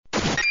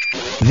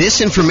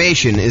This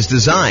information is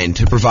designed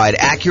to provide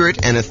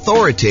accurate and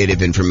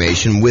authoritative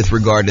information with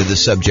regard to the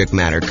subject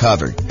matter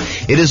covered.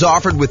 It is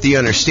offered with the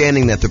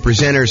understanding that the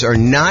presenters are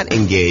not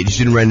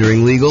engaged in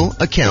rendering legal,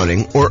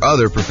 accounting, or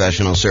other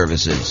professional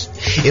services.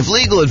 If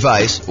legal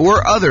advice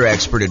or other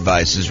expert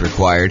advice is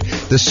required,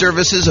 the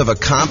services of a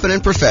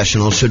competent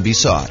professional should be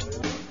sought.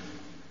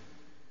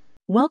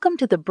 Welcome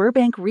to the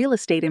Burbank Real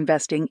Estate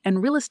Investing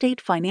and Real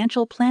Estate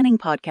Financial Planning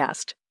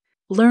Podcast.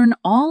 Learn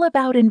all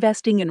about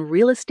investing in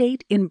real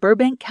estate in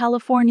Burbank,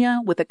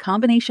 California, with a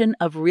combination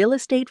of real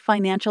estate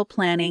financial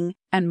planning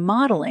and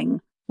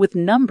modeling with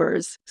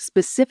numbers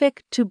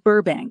specific to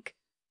Burbank,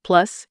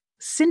 plus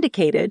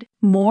syndicated,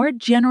 more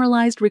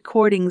generalized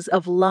recordings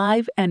of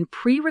live and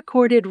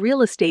pre-recorded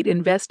real estate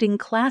investing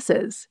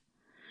classes.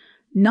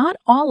 Not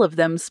all of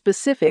them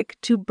specific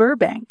to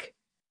Burbank.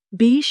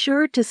 Be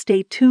sure to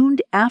stay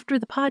tuned after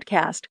the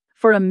podcast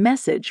for a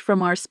message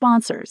from our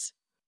sponsors.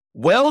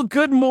 Well,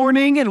 good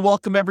morning and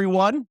welcome,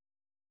 everyone.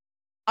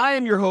 I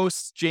am your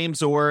host,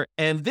 James Orr,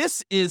 and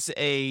this is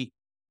a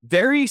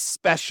very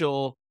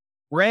special,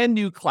 brand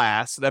new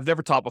class that I've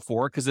never taught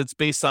before because it's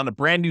based on a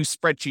brand new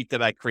spreadsheet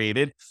that I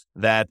created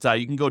that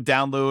you can go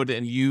download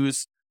and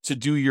use to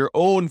do your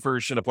own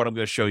version of what I'm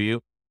going to show you.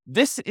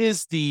 This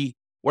is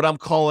what I'm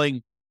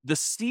calling the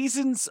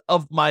Seasons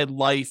of My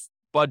Life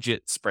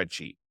budget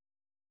spreadsheet.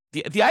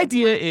 The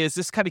idea is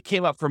this kind of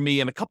came up for me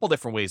in a couple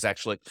different ways,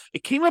 actually.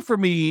 It came up for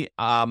me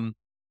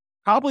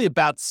probably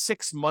about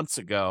 6 months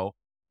ago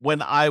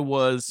when I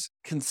was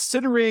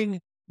considering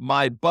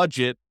my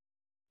budget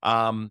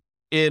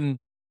in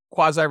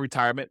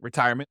quasi-retirement.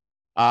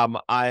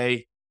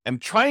 I am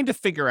trying to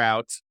figure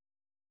out,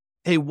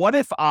 hey, what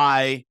if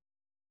I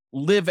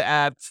live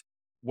at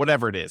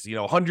whatever it is,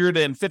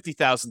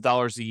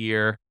 $150,000 a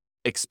year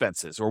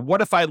expenses, or what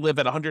if I live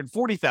at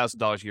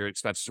 $140,000 a year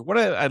expenses, or what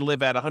if I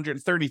live at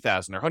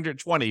 $130,000 or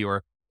 120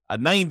 or a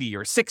 90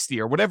 or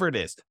 60 or whatever it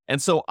is.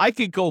 And so I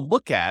could go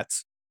look at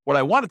what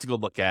I wanted to go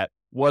look at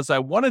was I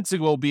wanted to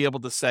go be able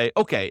to say,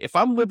 okay, if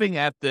I'm living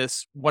at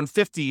this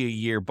 $150 a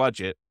year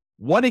budget,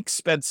 what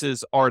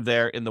expenses are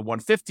there in the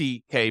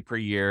 $150K per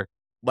year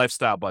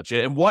lifestyle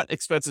budget, and what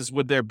expenses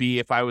would there be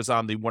if I was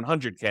on the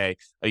 $100K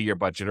a year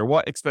budget, or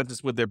what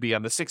expenses would there be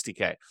on the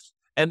 $60K?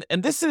 And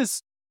this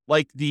is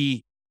like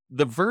the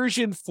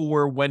version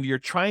for when you're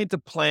trying to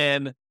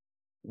plan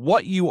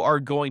what you are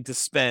going to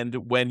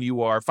spend when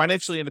you are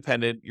financially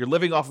independent, you're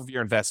living off of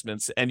your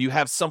investments, and you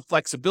have some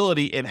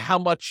flexibility in how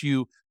much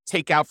you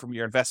take out from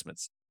your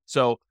investments.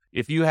 So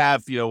if you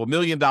have, $1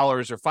 million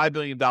or $5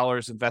 million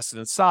invested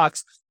in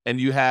stocks,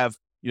 and you have,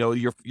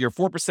 your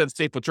 4%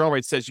 state withdrawal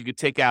rate says you could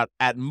take out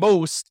at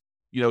most,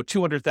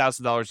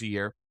 $200,000 a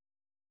year.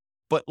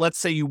 But let's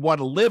say you want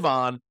to live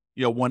on,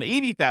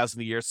 $180,000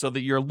 a year so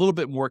that you're a little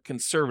bit more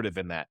conservative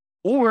in that.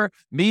 Or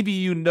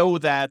maybe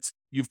that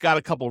you've got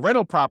a couple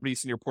rental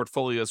properties in your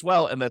portfolio as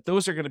well, and that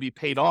those are going to be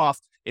paid off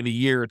in a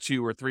year or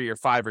 2 or 3 or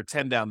 5 or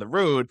 10 down the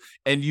road.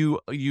 And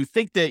you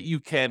think that you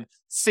can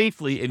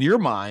safely, in your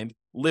mind,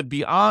 live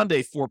beyond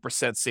a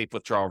 4% safe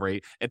withdrawal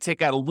rate and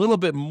take out a little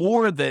bit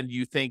more than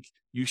you think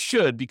you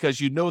should, because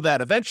you know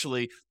that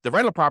eventually the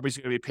rental properties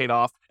are going to be paid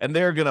off and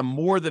they're going to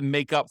more than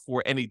make up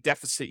for any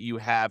deficit you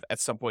have at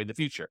some point in the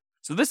future.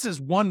 So this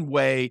is one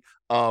way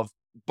of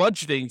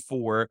budgeting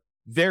for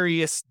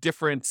various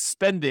different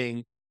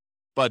spending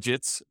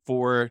budgets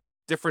for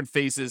different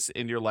phases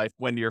in your life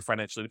when you're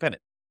financially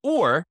independent.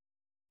 Or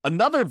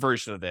another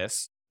version of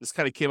this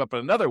kind of came up in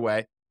another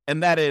way,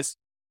 and that is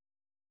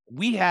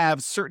we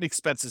have certain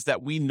expenses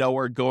that we know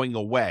are going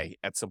away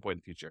at some point in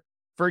the future.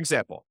 For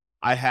example,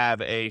 I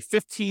have a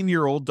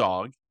 15-year-old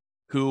dog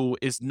who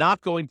is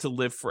not going to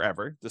live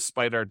forever,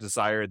 despite our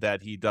desire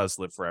that he does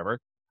live forever.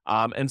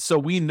 And so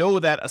we know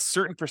that a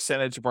certain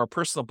percentage of our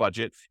personal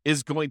budget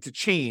is going to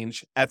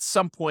change at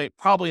some point,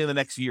 probably in the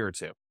next year or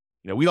two.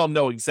 We don't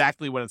know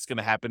exactly when it's going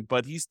to happen,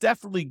 but he's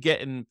definitely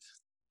getting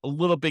a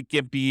little bit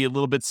gimpy, a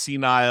little bit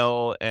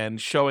senile,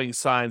 and showing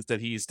signs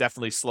that he's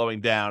definitely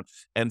slowing down.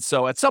 And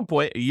so at some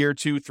point, a year,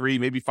 2, 3,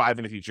 maybe 5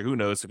 in the future, who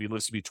knows if he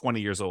lives to be 20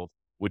 years old,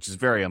 which is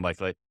very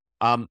unlikely.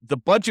 The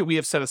budget we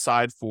have set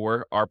aside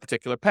for our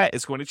particular pet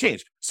is going to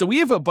change. So we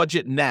have a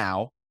budget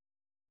now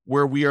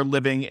where we are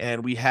living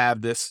and we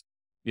have this,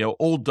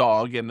 old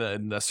dog and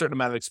a certain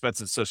amount of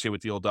expenses associated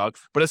with the old dog.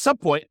 But at some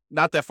point,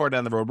 not that far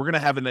down the road, we're going to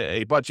have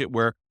a budget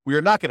where we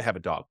are not going to have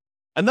a dog.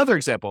 Another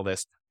example of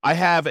this, I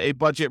have a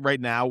budget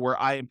right now where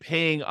I am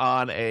paying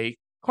on a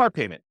car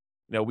payment.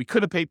 We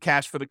could have paid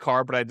cash for the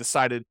car, but I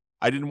decided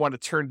I didn't want to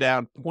turn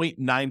down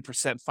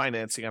 0.9%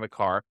 financing on a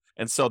car.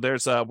 And so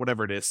there's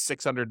whatever it is,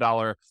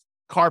 $600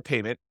 car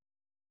payment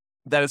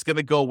that is going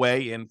to go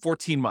away in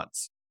 14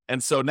 months.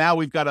 And so now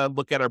we've got to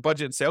look at our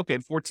budget and say, okay,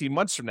 in 14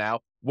 months from now,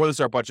 what does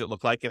our budget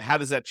look like? And how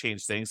does that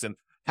change things? And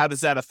how does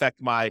that affect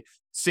my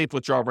safe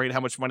withdrawal rate, how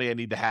much money I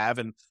need to have,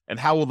 and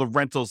how will the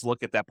rentals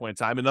look at that point in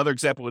time? Another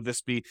example would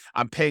this be,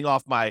 I'm paying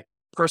off my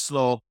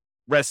personal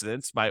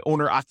residence, my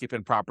owner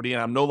occupant property,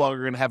 and I'm no longer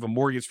going to have a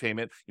mortgage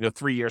payment,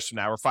 3 years from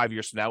now or 5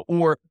 years from now,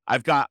 or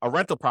I've got a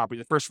rental property.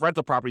 The first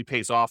rental property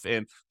pays off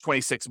in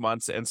 26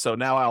 months. And so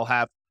now I'll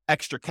have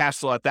extra cash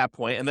flow at that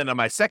point. And then on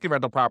my second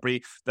rental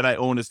property that I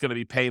own is going to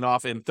be paying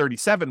off in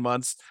 37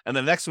 months. And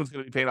the next one's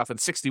going to be paying off in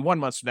 61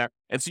 months from now.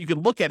 And so you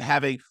can look at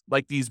having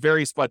like these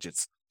various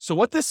budgets. So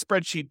what this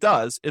spreadsheet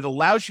does, it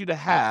allows you to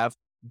have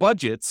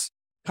budgets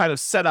kind of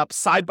set up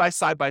side by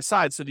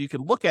side so that you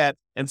can look at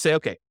and say,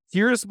 okay,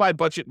 here's my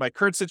budget, my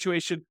current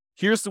situation.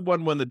 Here's the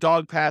one when the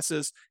dog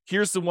passes.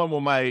 Here's the one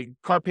when my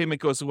car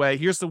payment goes away.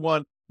 Here's the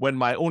one when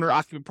my owner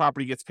occupant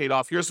property gets paid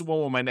off. Here's the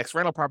one when my next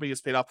rental property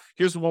gets paid off.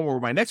 Here's the one where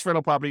my next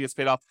rental property gets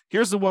paid off.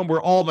 Here's the one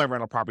where all my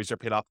rental properties are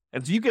paid off.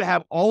 And so you can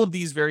have all of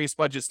these various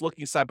budgets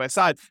looking side by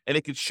side, and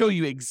it can show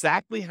you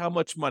exactly how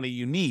much money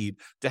you need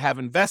to have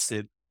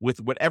invested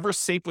with whatever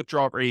safe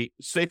withdrawal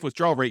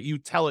rate you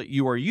tell it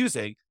you are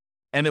using.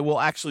 And it will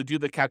actually do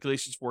the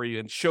calculations for you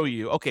and show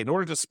you, okay, in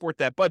order to support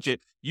that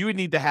budget, you would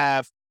need to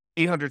have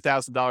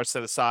 $800,000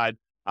 set aside,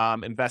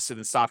 invested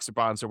in stocks or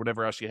bonds or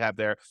whatever else you have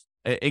there,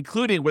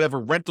 including whatever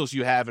rentals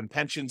you have and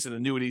pensions and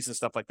annuities and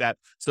stuff like that.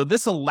 So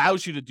this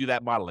allows you to do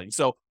that modeling.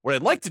 So what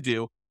I'd like to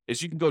do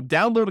is you can go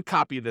download a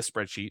copy of this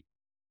spreadsheet.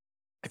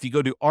 If you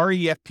go to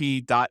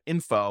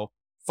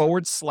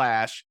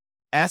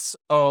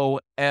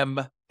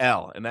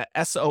refp.info/SOML, and that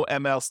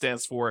SOML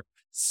stands for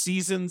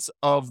Seasons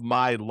of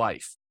My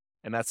Life.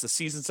 And that's the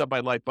Seasons of My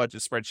Life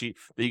budget spreadsheet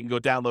that you can go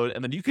download.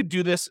 And then you could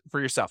do this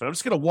for yourself. And I'm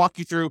just going to walk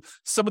you through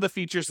some of the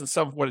features and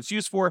some of what it's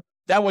used for.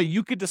 That way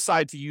you could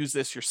decide to use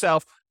this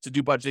yourself to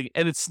do budgeting.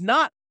 And it's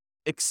not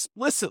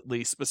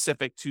explicitly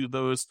specific to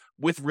those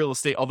with real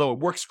estate, although it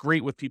works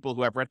great with people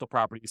who have rental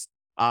properties.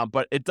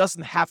 But it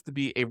doesn't have to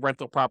be a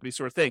rental property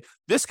sort of thing.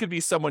 This could be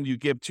someone you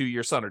give to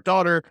your son or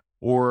daughter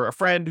or a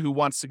friend who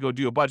wants to go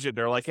do a budget.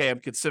 They're like, hey, I'm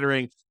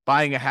considering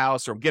buying a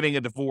house, or I'm getting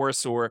a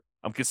divorce, or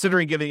I'm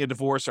considering getting a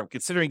divorce, or I'm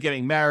considering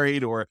getting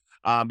married, or,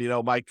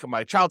 my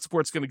child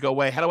support's going to go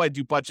away. How do I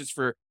do budgets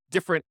for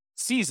different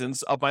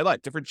seasons of my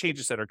life, different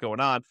changes that are going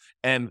on?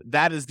 And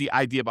that is the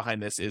idea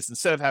behind this, is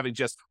instead of having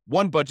just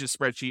one budget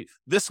spreadsheet,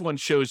 this one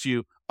shows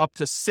you up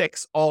to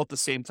 6 all at the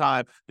same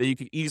time that you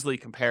can easily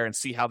compare and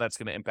see how that's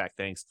going to impact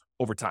things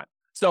over time.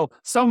 So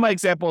some of my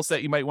examples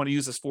that you might want to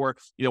use this for,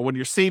 when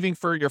you're saving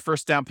for your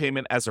first down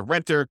payment as a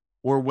renter,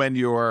 or when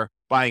you're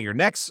buying your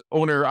next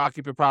owner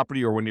occupant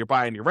property, or when you're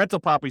buying your rental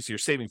property, so you're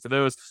saving for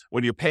those.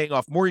 When you're paying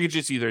off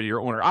mortgages, either your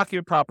owner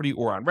occupant property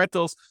or on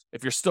rentals,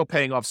 if you're still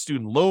paying off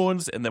student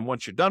loans, and then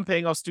once you're done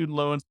paying off student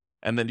loans,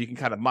 and then you can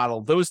kind of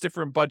model those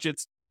different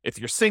budgets. If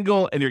you're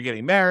single and you're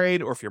getting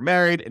married, or if you're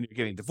married and you're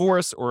getting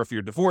divorced, or if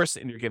you're divorced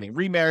and you're getting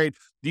remarried,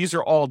 these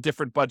are all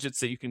different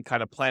budgets that you can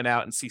kind of plan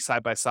out and see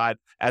side by side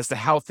as to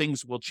how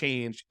things will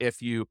change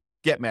if you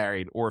get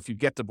married, or if you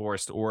get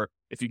divorced, or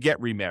if you get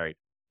remarried.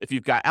 If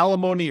you've got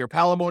alimony or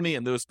palimony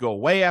and those go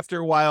away after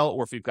a while,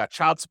 or if you've got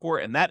child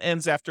support and that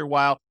ends after a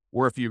while,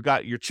 or if you've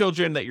got your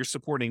children that you're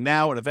supporting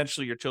now and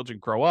eventually your children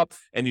grow up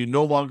and you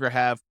no longer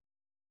have,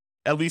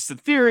 at least in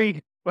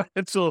theory,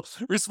 financial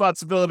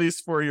responsibilities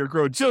for your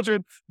grown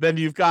children, then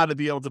you've got to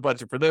be able to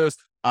budget for those.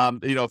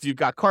 If you've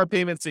got car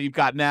payments that you've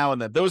got now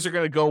and that those are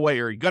going to go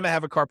away, or you're going to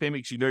have a car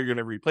payment because you're going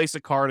to replace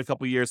a car in a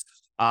couple of years,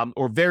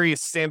 or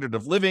various standard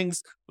of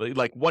livings,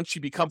 like once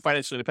you become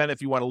financially independent,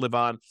 if you want to live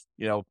on,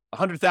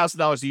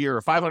 $100,000 a year,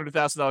 or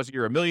 $500,000 a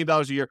year, or $1 million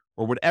a year,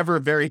 or whatever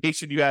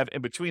variation you have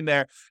in between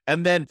there.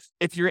 And then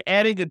if you're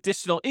adding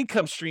additional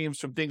income streams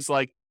from things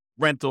like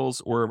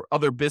rentals or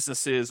other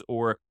businesses,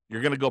 or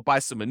you're going to go buy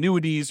some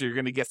annuities, or you're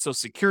going to get Social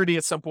Security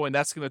at some point,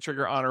 that's going to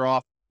trigger on or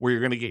off, where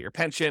you're going to get your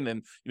pension.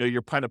 And,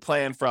 you're kind of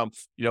plan from,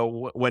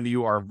 when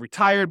you are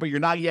retired, but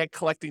you're not yet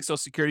collecting Social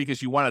Security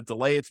because you want to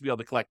delay it to be able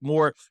to collect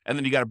more. And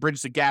then you got to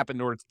bridge the gap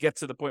in order to get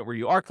to the point where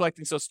you are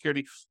collecting Social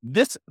Security.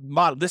 This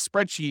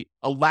spreadsheet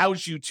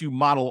allows you to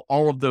model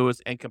all of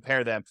those and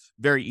compare them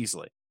very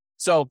easily.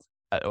 So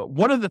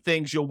one of the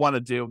things you'll want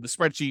to do, the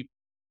spreadsheet,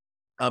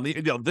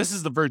 this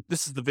is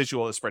the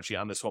visual of the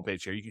spreadsheet on this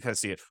homepage here. You can kind of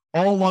see it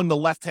all along the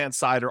left-hand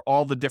side are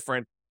all the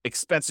different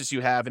expenses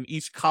you have, and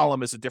each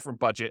column is a different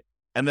budget.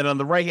 And then on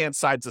the right-hand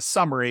side is a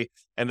summary,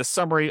 and the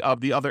summary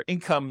of the other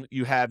income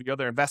you have, your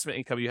other investment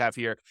income you have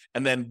here.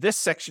 And then this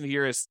section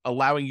here is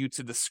allowing you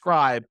to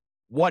describe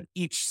what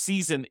each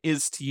season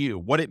is to you,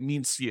 what it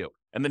means to you.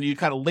 And then you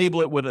kind of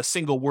label it with a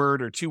single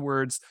word or 2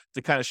 words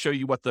to kind of show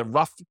you what the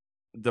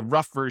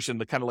rough version,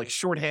 the kind of like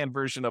shorthand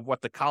version of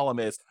what the column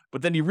is.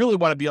 But then you really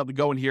want to be able to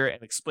go in here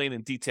and explain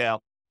in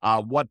detail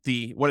what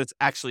it's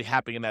actually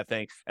happening in that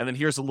thing. And then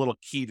here's a little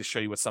key to show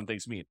you what some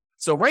things mean.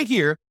 So right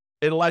here,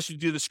 it allows you to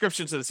do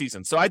descriptions of the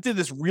season. So I did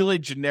this really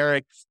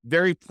generic,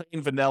 very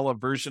plain vanilla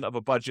version of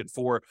a budget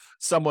for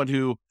someone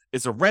who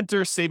is a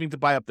renter saving to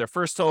buy up their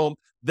first home.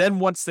 Then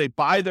once they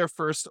buy their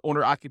first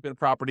owner occupant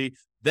property,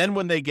 then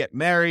when they get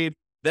married,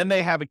 then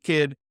they have a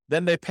kid,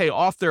 then they pay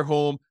off their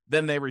home,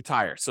 then they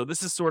retire. So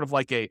this is sort of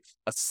like a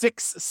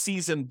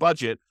 6-season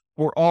budget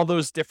for all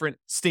those different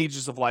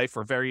stages of life,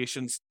 or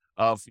variations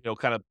of,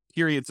 kind of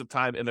periods of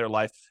time in their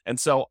life. And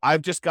so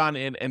I've just gone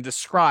in and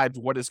described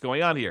what is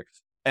going on here.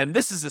 And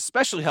this is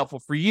especially helpful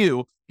for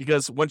you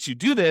because once you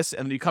do this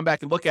and then you come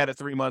back and look at it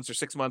 3 months or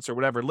 6 months or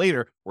whatever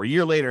later, or a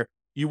year later,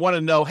 you want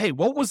to know, hey,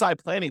 what was I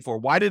planning for?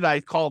 Why did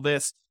I call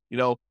this,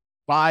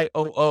 buy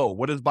OO?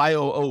 What does buy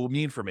OO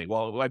mean for me?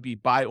 Well, it might be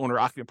buy owner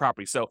occupant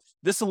property. So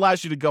this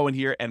allows you to go in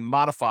here and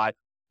modify.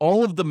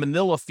 All of the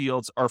manila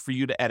fields are for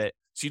you to edit.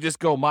 So you just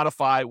go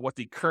modify what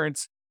the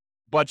current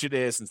budget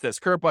is. And says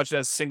current budget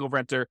as single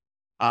renter,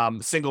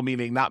 single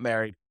meaning not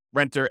married,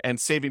 renter, and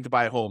saving to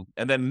buy a home.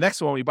 And then the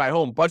next one, we buy a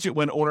home, budget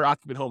when owner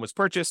occupant home is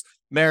purchased,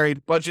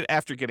 married, budget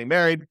after getting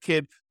married,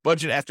 kid,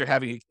 budget after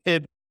having a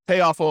kid, pay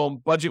off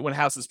home, budget when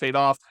house is paid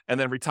off, and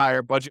then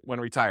retire, budget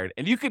when retired.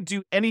 And you could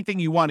do anything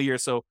you want here.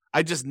 So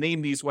I just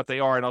name these what they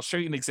are, and I'll show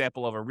you an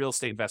example of a real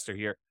estate investor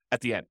here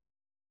at the end.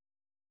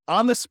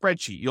 On the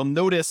spreadsheet, you'll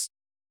notice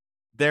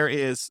there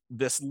is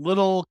this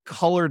little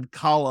colored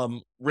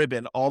column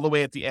ribbon all the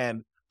way at the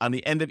end on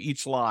the end of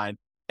each line,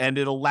 and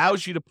it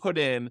allows you to put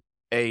in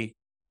a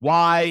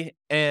Y,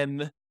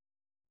 N,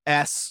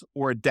 S,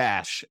 or a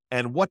dash.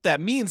 And what that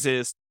means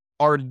is,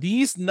 are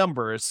these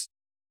numbers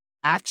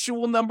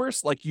actual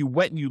numbers, like you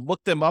went and you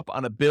looked them up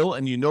on a bill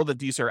and you know that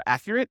these are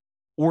accurate?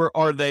 Or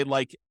are they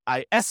like,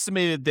 I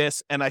estimated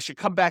this and I should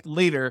come back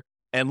later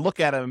and look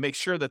at them and make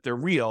sure that they're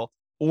real?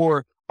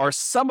 Or are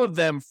some of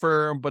them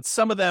firm, but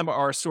some of them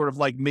are sort of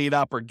like made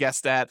up or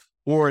guessed at,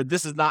 or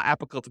this is not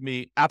applicable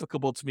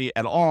to me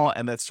at all,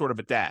 and that's sort of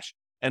a dash.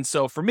 And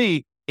so for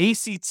me,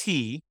 ACT,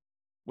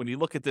 when you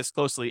look at this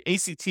closely,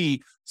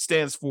 ACT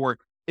stands for,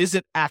 is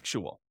it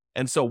actual?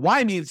 And so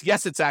Y means,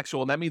 yes, it's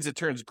actual. And that means it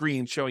turns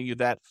green, showing you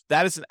that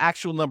that is an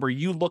actual number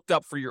you looked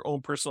up for your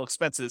own personal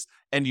expenses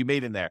and you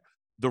made in there.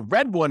 The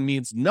red one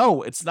means,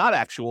 no, it's not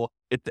actual.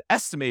 It's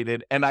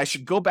estimated. And I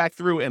should go back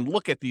through and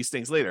look at these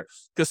things later.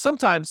 Because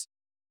sometimes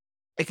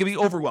it can be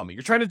overwhelming.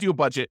 You're trying to do a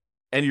budget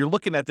and you're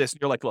looking at this and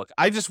you're like, look,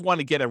 I just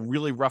want to get a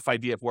really rough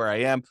idea of where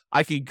I am.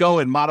 I can go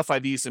and modify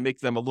these and make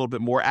them a little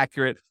bit more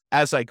accurate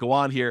as I go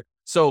on here.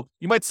 So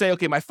you might say,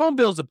 okay, my phone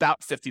bill is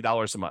about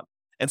 $50 a month.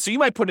 And so you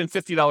might put in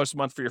 $50 a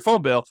month for your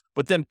phone bill,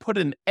 but then put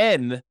an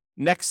N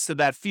next to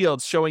that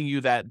field showing you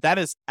that that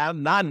is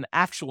not an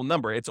actual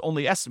number. It's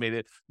only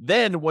estimated.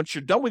 Then once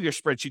you're done with your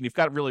spreadsheet and you've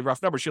got really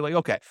rough numbers, you're like,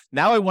 okay,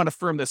 now I want to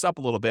firm this up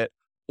a little bit.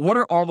 What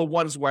are all the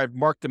ones where I've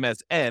marked them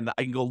as N?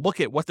 I can go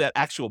look at what that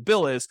actual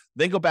bill is,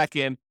 then go back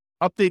in,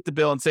 update the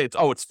bill and say, it's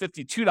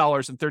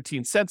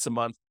 $52.13 a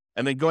month.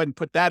 And then go ahead and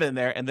put that in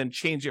there and then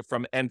change it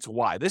from N to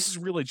Y. This is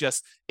really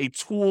just a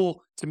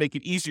tool to make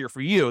it easier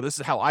for you. This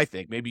is how I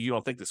think. Maybe you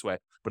don't think this way,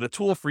 but a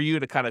tool for you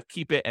to kind of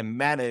keep it and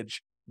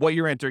manage what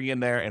you're entering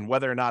in there and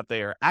whether or not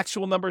they are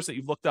actual numbers that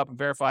you've looked up and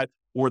verified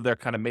or they're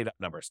kind of made up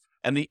numbers.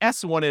 And the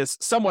S one is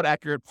somewhat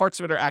accurate. Parts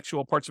of it are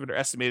actual, parts of it are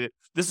estimated.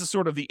 This is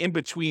sort of the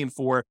in-between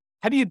for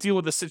how do you deal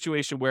with a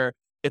situation where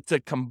it's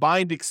a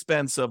combined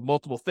expense of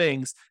multiple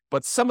things,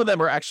 but some of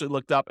them are actually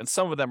looked up and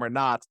some of them are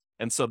not.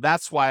 And so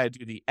that's why I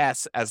do the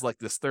S as like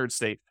this third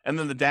state. And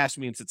then the dash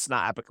means it's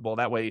not applicable.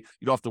 That way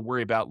you don't have to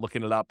worry about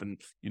looking it up and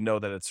you know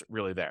that it's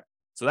really there.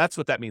 So that's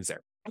what that means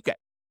there. Okay.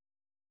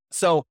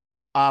 So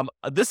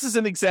this is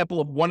an example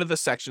of one of the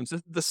sections. This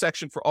is the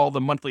section for all the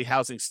monthly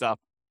housing stuff.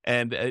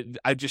 And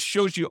I just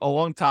showed you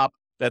along top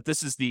that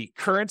this is the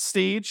current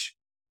stage,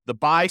 the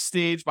buy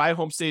a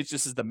home stage.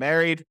 This is the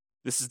married.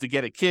 This is to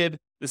get a kid.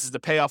 This is the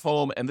pay off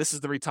home. And this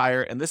is the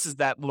retire. And this is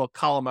that little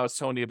column I was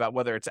telling you about,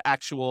 whether it's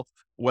actual,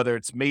 whether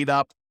it's made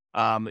up,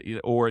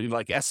 or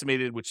like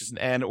estimated, which is an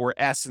N, or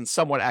S and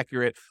somewhat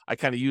accurate. I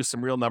kind of use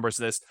some real numbers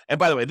in this. And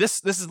by the way,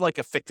 this is like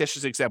a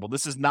fictitious example.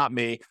 This is not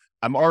me.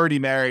 I'm already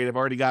married. I've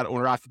already got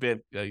owner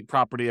occupant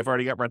property. I've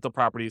already got rental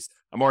properties.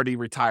 I'm already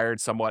retired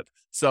somewhat.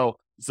 So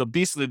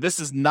basically, this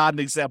is not an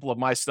example of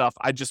my stuff.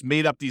 I just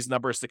made up these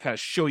numbers to kind of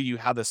show you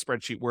how this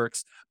spreadsheet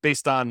works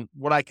based on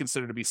what I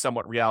consider to be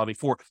somewhat reality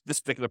for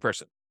this particular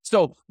person.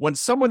 So when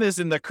someone is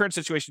in the current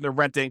situation, they're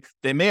renting,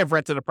 they may have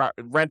rented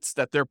rents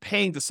that they're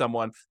paying to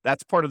someone.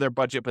 That's part of their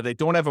budget, but they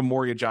don't have a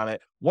mortgage on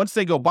it. Once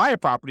they go buy a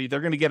property,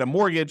 they're going to get a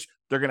mortgage.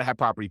 They're going to have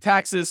property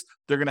taxes.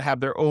 They're going to have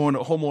their own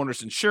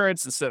homeowner's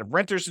insurance instead of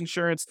renter's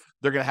insurance.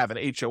 They're going to have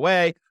an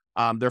HOA.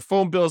 Their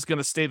phone bill is going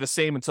to stay the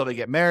same until they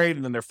get married,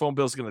 and then their phone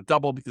bill is going to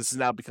double because it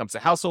now becomes a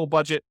household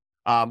budget.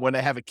 When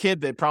they have a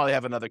kid, they probably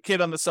have another kid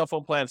on the cell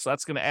phone plan, so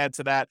that's going to add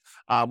to that.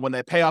 When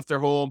they pay off their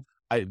home,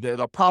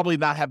 they'll probably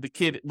not have the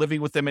kid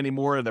living with them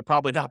anymore, and they're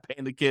probably not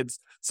paying the kid's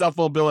cell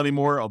phone bill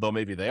anymore, although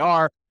maybe they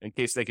are, in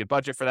case they could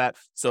budget for that.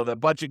 So the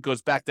budget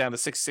goes back down to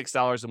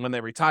 $66, and when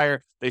they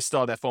retire, they still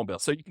have that phone bill.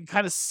 So you can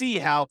kind of see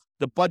how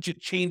the budget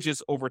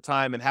changes over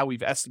time and how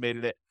we've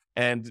estimated it,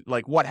 and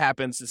like what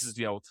happens. This is,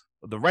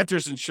 the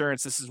renter's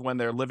insurance. This is when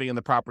they're living in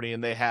the property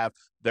and they have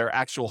their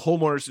actual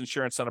homeowner's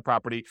insurance on a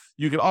property.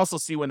 You can also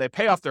see when they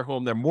pay off their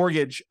home, their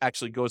mortgage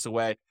actually goes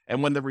away.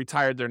 And when they're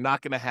retired, they're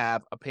not going to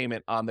have a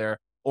payment on their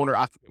owner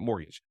occupant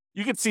mortgage.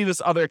 You can see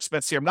this other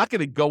expense here. I'm not going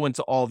to go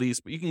into all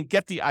these, but you can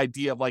get the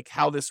idea of like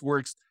how this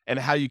works and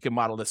how you can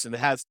model this. And it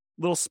has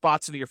little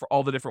spots in here for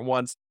all the different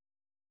ones.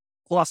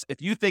 Plus,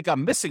 if you think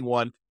I'm missing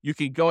one, you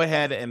can go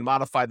ahead and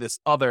modify this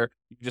other.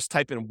 You can just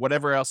type in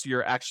whatever else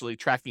you're actually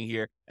tracking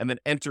here and then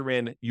enter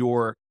in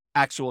your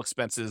actual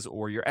expenses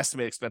or your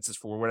estimated expenses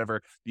for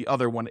whatever the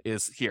other one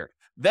is here.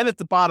 Then at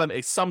the bottom,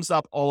 it sums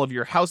up all of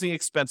your housing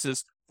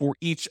expenses for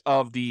each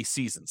of the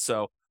seasons.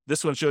 So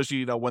this one shows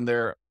you, when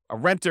they're a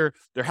renter,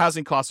 their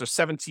housing costs are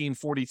 17,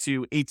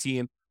 42,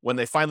 18. When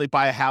they finally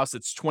buy a house,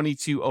 it's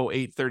 22,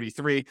 08,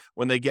 33.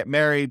 When they get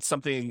married,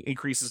 something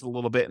increases a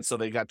little bit. And so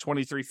they got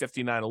 23,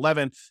 59,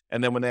 11.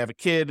 And then when they have a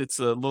kid, it's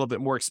a little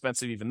bit more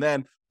expensive even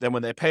then. Then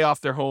when they pay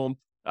off their home,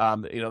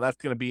 that's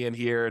going to be in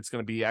here. It's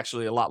going to be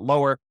actually a lot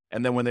lower.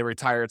 And then when they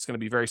retire, it's going to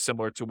be very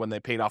similar to when they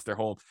paid off their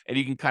home. And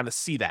you can kind of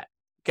see that.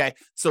 Okay.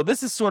 So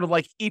this is sort of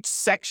like each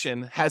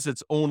section has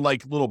its own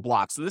like little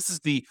block. So this is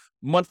the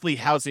monthly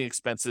housing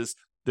expenses.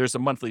 There's a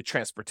monthly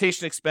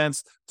transportation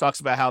expense,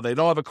 talks about how they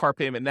don't have a car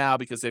payment now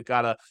because they've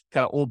got a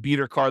kind of old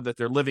beater car that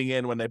they're living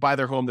in. When they buy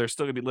their home, they're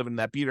still going to be living in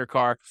that beater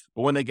car.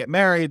 But when they get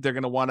married, they're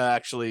going to want to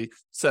actually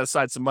set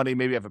aside some money,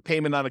 maybe have a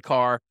payment on a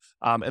car.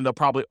 And they'll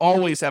probably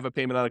always have a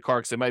payment on a car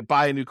because they might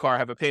buy a new car,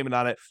 have a payment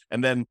on it.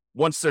 And then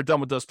once they're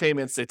done with those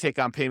payments, they take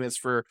on payments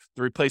for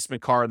the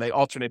replacement car and they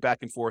alternate back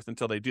and forth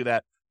until they do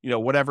that.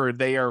 Whatever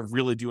they are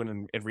really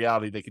doing in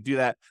reality, they could do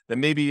that.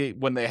 Then maybe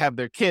when they have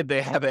their kid,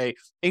 they have a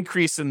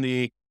increase in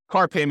the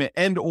car payment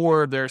and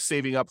or they're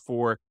saving up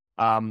for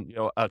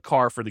a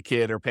car for the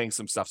kid or paying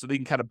some stuff. So they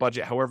can kind of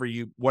budget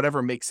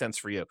whatever makes sense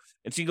for you.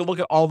 And so you can look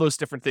at all those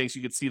different things.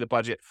 You can see the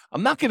budget.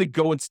 I'm not going to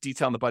go into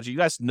detail on the budget. You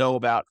guys know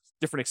about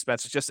different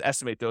expenses, just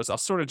estimate those. I'll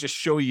sort of just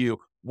show you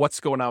what's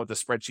going on with the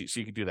spreadsheet so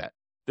you can do that.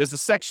 There's a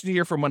section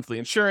here for monthly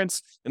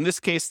insurance. In this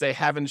case, they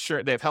have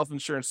health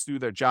insurance through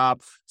their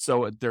job.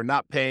 So they're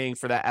not paying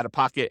for that out of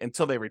pocket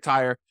until they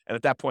retire. And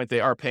at that point, they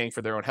are paying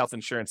for their own health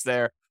insurance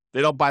there.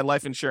 They don't buy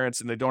life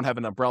insurance and they don't have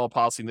an umbrella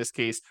policy in this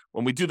case.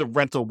 When we do the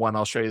rental one,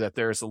 I'll show you that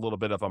there's a little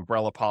bit of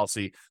umbrella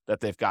policy that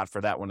they've got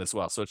for that one as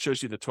well. So it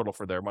shows you the total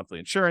for their monthly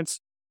insurance.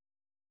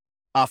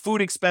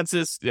 Food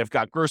expenses, they've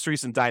got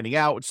groceries and dining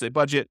out, which they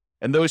budget.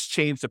 And those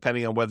change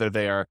depending on whether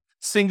they are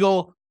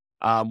single,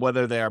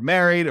 whether they are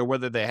married, or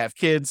whether they have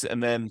kids.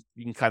 And then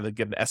you can kind of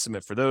get an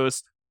estimate for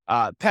those.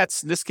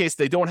 Pets, in this case,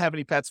 they don't have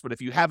any pets, but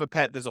if you have a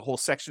pet, there's a whole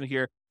section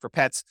here for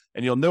pets.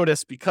 And you'll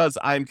notice because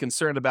I'm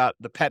concerned about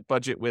the pet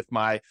budget with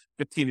my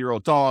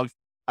 15-year-old dog,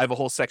 I have a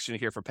whole section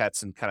here for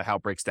pets and kind of how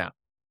it breaks down.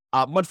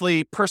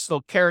 Monthly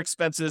personal care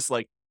expenses,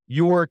 like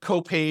your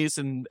co-pays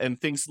and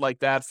things like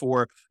that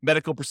for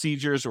medical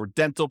procedures or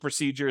dental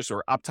procedures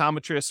or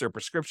optometrists or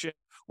prescription,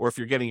 or if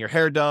you're getting your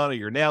hair done or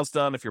your nails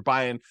done, if you're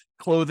buying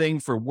clothing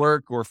for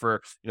work or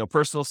for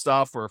personal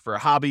stuff or for a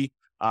hobby.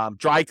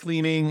 Dry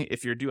cleaning,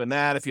 if you're doing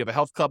that, if you have a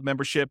health club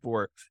membership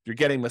or you're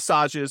getting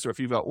massages or if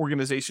you've got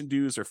organization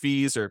dues or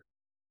fees or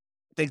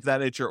things of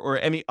that nature, or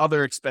any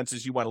other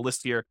expenses you want to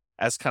list here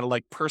as kind of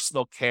like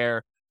personal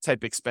care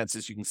type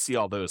expenses, you can see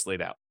all those laid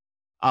out.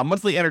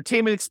 Monthly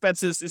entertainment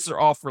expenses, these are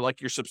all for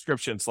like your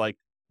subscriptions like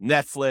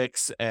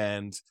Netflix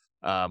and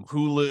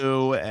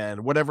Hulu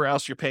and whatever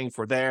else you're paying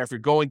for there. If you're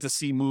going to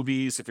see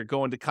movies, if you're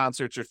going to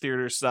concerts or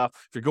theater stuff,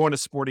 if you're going to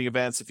sporting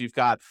events, if you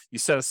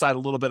set aside a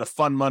little bit of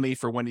fun money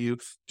for when you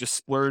just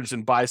splurge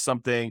and buy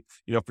something,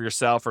 for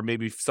yourself or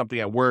maybe something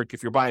at work,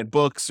 if you're buying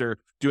books or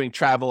doing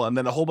travel, and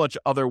then a whole bunch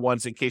of other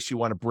ones in case you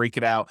want to break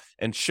it out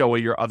and show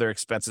what your other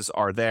expenses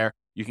are there.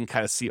 You can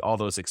kind of see all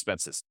those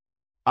expenses.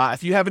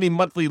 If you have any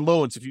monthly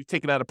loans, if you've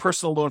taken out a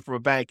personal loan from a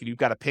bank and you've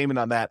got a payment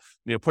on that,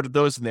 put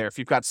those in there. If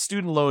you've got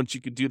student loans,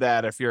 you could do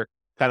that. If you're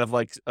kind of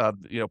like,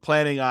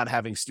 planning on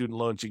having student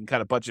loans, you can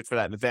kind of budget for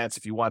that in advance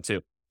if you want to.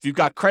 If you've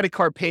got credit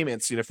card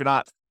payments, if you're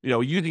not,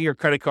 using your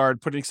credit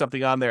card, putting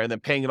something on there and then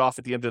paying it off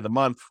at the end of the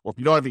month, or if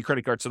you don't have any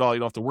credit cards at all, you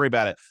don't have to worry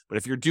about it. But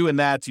if you're doing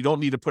that, you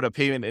don't need to put a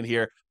payment in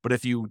here. But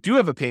if you do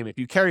have a payment, if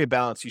you carry a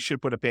balance, you should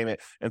put a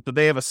payment. And so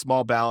they have a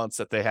small balance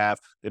that they have.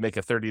 They make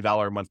a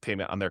 $30 a month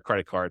payment on their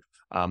credit card.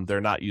 They're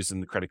not using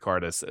the credit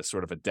card as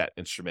sort of a debt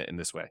instrument in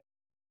this way.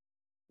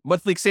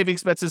 Monthly saving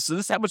expenses. So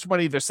this is how much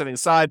money they're setting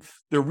aside.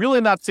 They're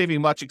really not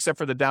saving much except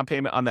for the down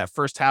payment on that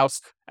first house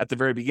at the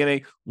very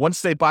beginning.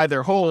 Once they buy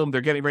their home, they're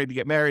getting ready to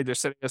get married. They're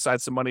setting aside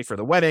some money for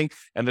the wedding,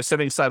 and they're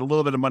setting aside a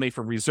little bit of money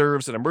for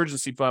reserves and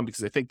emergency fund because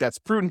they think that's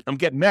prudent. I'm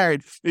getting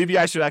married. Maybe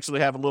I should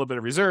actually have a little bit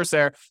of reserves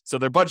there. So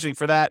they're budgeting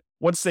for that.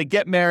 Once they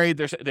get married,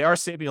 they are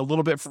saving a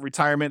little bit for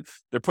retirement.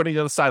 They're putting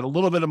aside a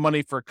little bit of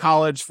money for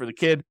college for the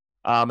kid.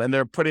 And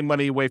they're putting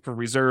money away for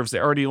reserves. They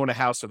already own a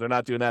house, so they're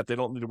not doing that. They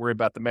don't need to worry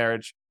about the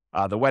marriage,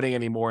 the wedding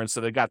anymore. And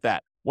so they got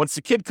that. Once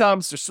the kid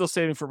comes, they're still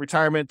saving for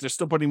retirement. They're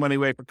still putting money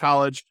away for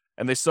college,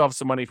 and they still have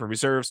some money for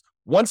reserves.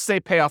 Once they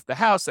pay off the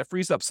house, that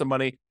frees up some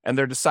money, and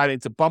they're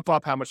deciding to bump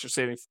up how much they're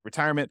saving for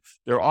retirement.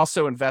 They're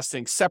also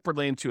investing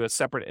separately into a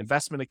separate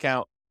investment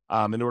account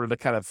in order to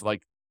kind of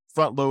like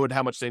front load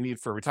how much they need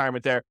for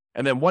retirement there.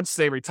 And then once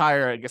they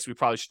retire, I guess we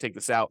probably should take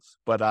this out,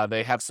 but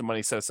they have some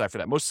money set aside for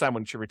that. Most of the time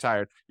when you're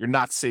retired, you're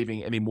not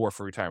saving any more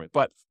for retirement.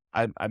 But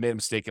I made a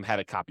mistake and had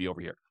a copy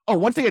over here. Oh,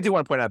 one thing I do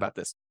want to point out about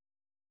this.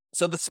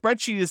 So the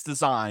spreadsheet is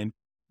designed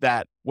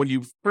that when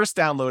you first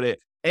download it,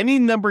 any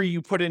number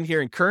you put in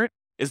here in current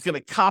is going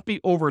to copy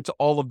over to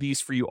all of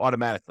these for you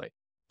automatically.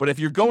 But if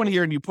you're going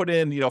here and you put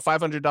in,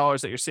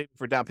 $500 that you're saving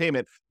for down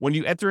payment, when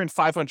you enter in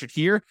 500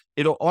 here,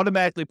 it'll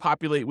automatically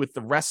populate with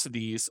the rest of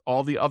these,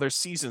 all the other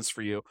seasons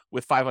for you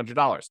with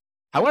 $500.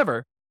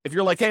 However, if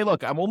you're like, hey,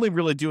 look, I'm only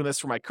really doing this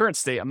for my current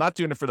state, I'm not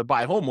doing it for the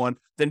buy home one,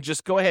 then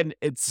just go ahead and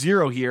it's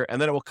 0 here,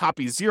 and then it will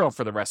copy 0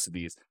 for the rest of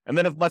these. And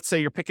then if, let's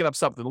say you're picking up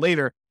something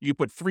later, you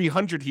put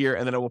 300 here,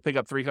 and then it will pick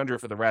up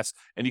 300 for the rest,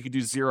 and you can do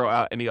 0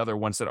 out any other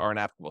ones that aren't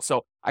applicable.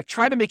 So I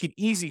try to make it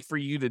easy for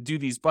you to do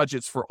these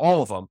budgets for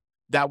all of them.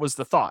 That was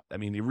the thought. I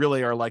mean, you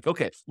really are like,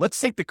 okay, let's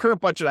take the current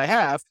budget I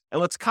have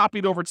and let's copy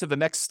it over to the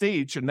next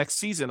stage or next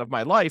season of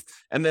my life.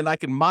 And then I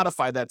can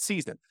modify that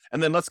season.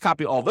 And then let's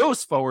copy all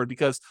those forward,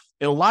 because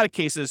in a lot of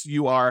cases,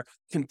 you are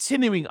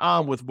continuing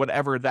on with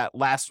whatever that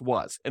last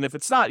was. And if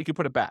it's not, you can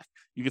put it back.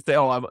 You can say,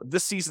 oh,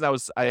 this season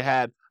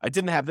I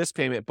didn't have this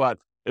payment, but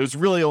it was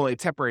really only a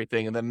temporary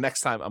thing. And then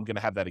next time I'm going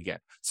to have that again.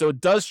 So it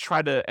does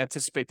try to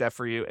anticipate that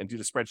for you and do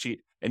the spreadsheet.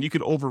 And you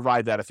can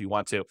override that if you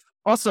want to.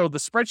 Also, the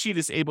spreadsheet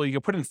is able, you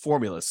can put in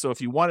formulas. So if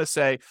you want to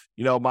say,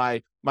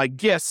 my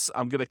gifts,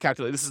 I'm going to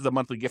calculate, this is the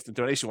monthly gift and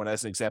donation one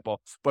as an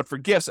example. But for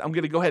gifts, I'm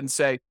going to go ahead and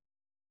say,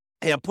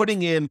 hey, I'm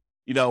putting in,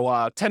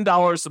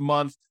 $10 a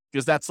month,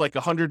 because that's like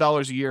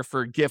 $100 a year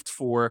for a gift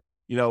for,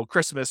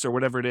 Christmas or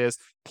whatever it is.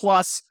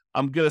 Plus,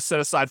 I'm going to set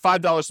aside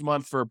 $5 a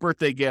month for a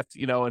birthday gift,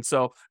 and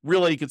so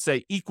really you could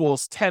say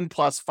equals 10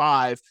 plus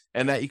 5,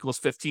 and that equals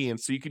 15.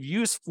 So you could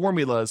use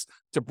formulas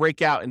to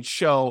break out and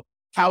show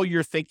how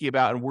you're thinking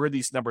about and where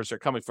these numbers are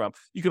coming from.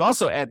 You can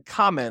also add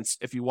comments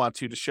if you want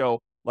to show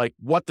like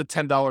what the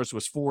 $10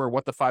 was for,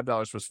 what the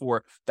 $5 was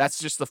for. That's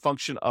just the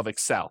function of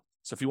Excel.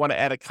 So if you want to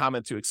add a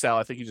comment to Excel,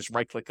 I think you just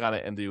right click on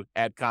it and do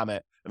add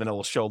comment, and then it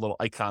will show a little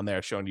icon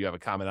there showing you have a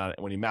comment on it.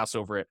 And when you mouse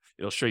over it,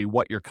 it'll show you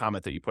what your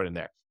comment that you put in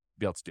there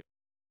be able to do.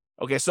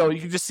 Okay, so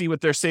you can just see what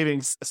they're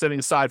setting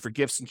aside for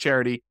gifts and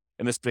charity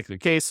in this particular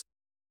case.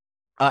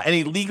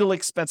 Any legal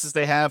expenses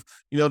they have,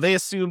 they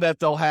assume that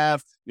they'll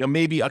have,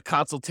 maybe a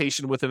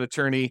consultation with an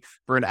attorney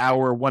for an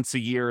hour once a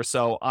year or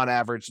so on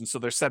average. And so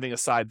they're setting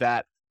aside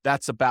that.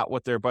 That's about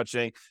what they're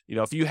budgeting.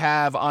 If you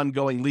have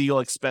ongoing legal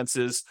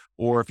expenses,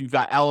 or if you've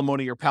got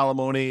alimony or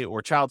palimony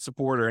or child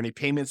support, or any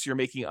payments you're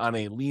making on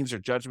any liens or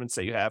judgments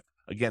that you have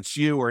against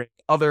you, or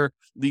other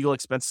legal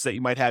expenses that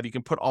you might have, you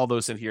can put all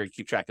those in here and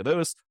keep track of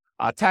those.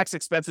 Tax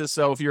expenses.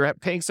 So if you're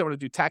paying someone to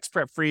do tax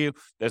prep for you,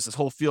 there's this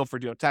whole field for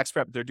doing tax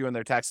prep. They're doing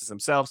their taxes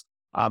themselves.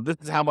 This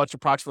is how much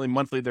approximately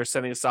monthly they're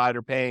setting aside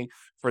or paying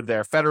for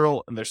their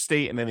federal and their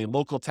state and any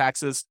local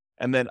taxes.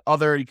 And then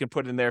other, you can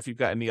put in there if you've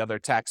got any other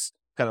tax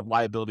kind of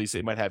liabilities that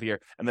you might have here.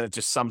 And then it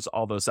just sums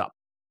all those up.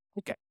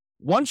 Okay.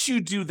 Once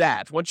you do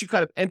that, once you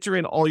kind of enter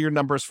in all your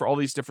numbers for all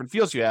these different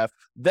fields you have,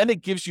 then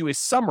it gives you a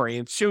summary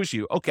and shows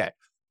you, okay,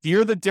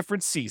 here are the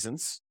different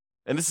seasons.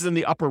 And this is in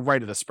the upper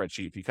right of the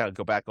spreadsheet. If you kind of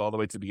go back all the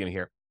way to the beginning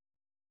here.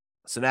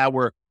 So now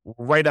we're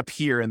right up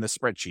here in the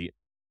spreadsheet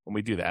when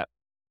we do that.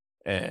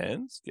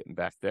 And it's getting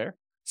back there.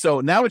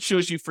 So now it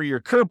shows you for your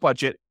current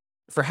budget.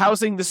 For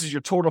housing, this is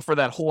your total for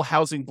that whole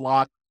housing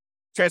block.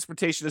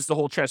 Transportation is the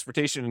whole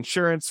transportation,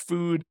 insurance,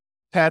 food,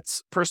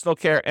 pets, personal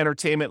care,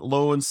 entertainment,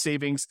 loans,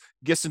 savings,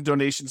 gifts and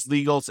donations,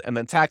 legals, and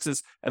then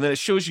taxes. And then it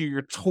shows you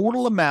your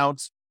total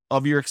amount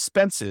of your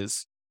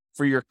expenses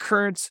for your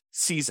current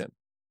season.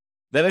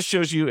 Then it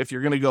shows you if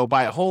you're going to go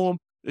buy a home,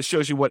 it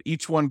shows you what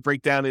each one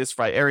breakdown is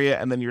by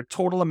area, and then your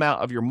total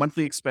amount of your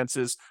monthly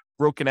expenses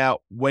broken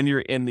out when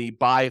you're in the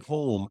buy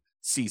home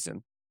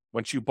season,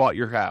 once you bought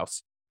your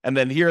house. And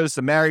then here's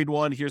the married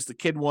one, here's the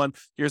kid one,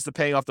 here's the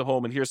paying off the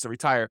home, and here's the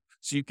retire.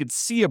 So you can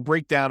see a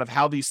breakdown of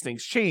how these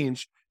things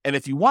change. And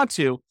if you want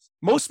to,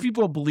 most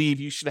people believe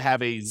you should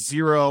have a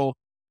 0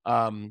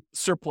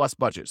 surplus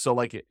budget. So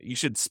like you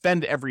should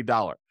spend every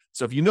dollar.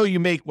 So if you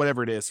make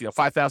whatever it is,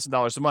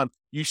 $5,000 a month,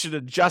 you should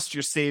adjust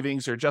your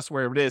savings or adjust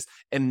wherever it is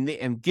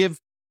and give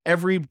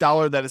every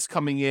dollar that is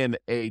coming in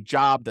a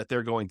job that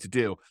they're going to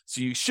do. So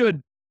you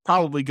should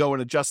probably go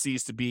and adjust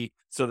these to be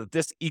so that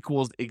this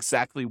equals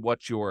exactly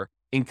what your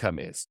income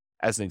is,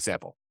 as an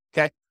example.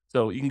 Okay.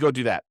 So you can go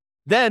do that.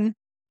 Then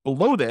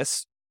below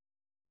this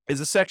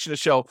is a section to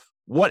show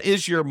what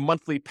is your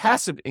monthly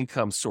passive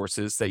income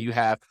sources that you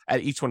have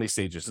at each one of these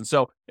stages. And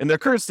so in their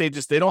current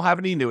stages, they don't have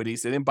any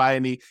annuities. They didn't buy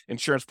any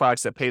insurance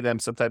products that pay them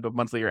some type of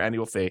monthly or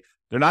annual fee.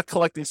 They're not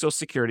collecting Social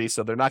Security,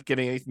 so they're not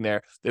getting anything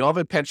there. They don't have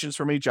any pensions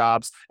from any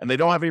jobs, and they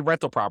don't have any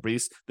rental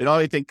properties. They don't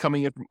have anything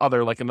coming in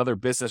from another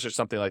business or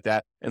something like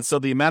that. And so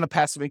the amount of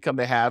passive income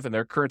they have in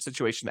their current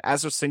situation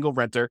as a single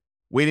renter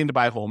waiting to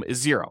buy a home is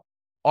 0.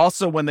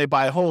 Also, when they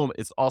buy a home,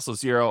 it's also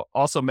 0.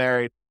 Also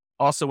married.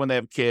 Also, when they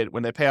have a kid,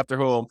 when they pay off their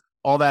home,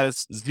 all that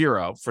is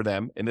 0 for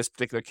them in this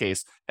particular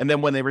case. And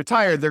then when they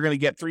retire, they're going to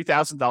get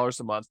 $3,000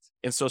 a month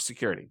in Social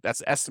Security.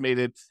 That's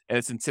estimated, and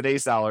it's in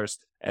today's dollars.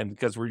 And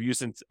because we're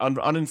using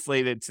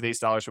uninflated today's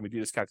dollars when we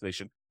do this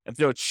calculation. And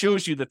so it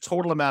shows you the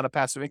total amount of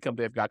passive income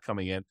they've got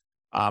coming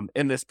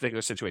in this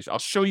particular situation. I'll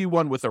show you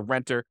one with a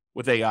renter,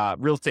 with a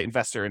real estate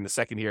investor in a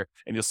second here,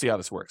 and you'll see how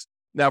this works.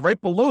 Now,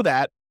 right below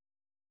that,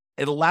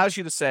 it allows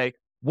you to say,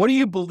 what do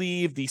you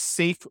believe the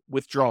safe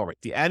withdrawal rate,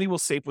 the annual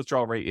safe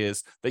withdrawal rate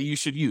is that you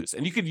should use?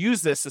 And you could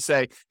use this to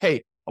say,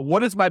 hey,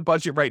 what is my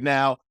budget right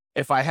now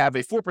if I have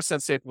a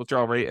 4% safe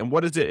withdrawal rate? And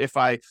what is it if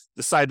I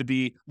decide to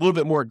be a little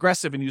bit more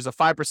aggressive and use a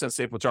 5%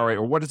 safe withdrawal rate?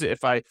 Or what is it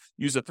if I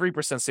use a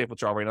 3% safe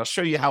withdrawal rate? And I'll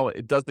show you how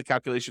it does the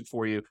calculation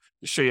for you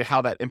to show you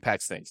how that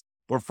impacts things.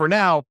 But for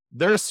now,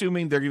 they're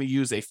assuming they're going to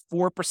use a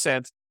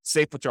 4%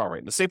 safe withdrawal rate.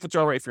 And the safe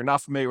withdrawal rate, if you're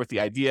not familiar with the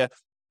idea,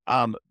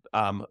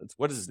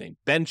 what is his name?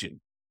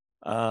 Benjamin.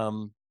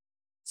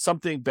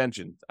 Something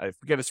Benjamin. I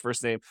forget his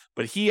first name,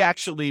 but he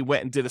actually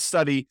went and did a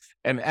study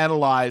and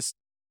analyzed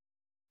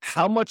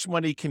how much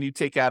money can you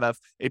take out of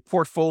a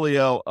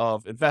portfolio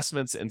of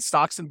investments in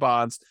stocks and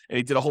bonds. And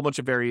he did a whole bunch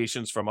of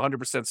variations from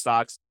 100%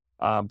 stocks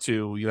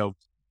to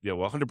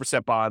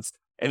 100% bonds.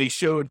 And he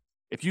showed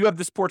if you have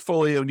this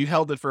portfolio and you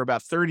held it for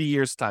about 30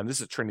 years time, this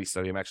is a Trinity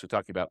study I'm actually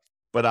talking about,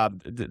 but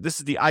this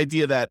is the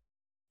idea that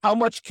how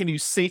much can you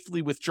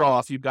safely withdraw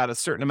if you've got a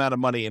certain amount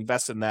of money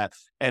invested in that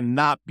and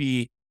not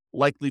be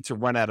likely to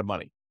run out of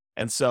money.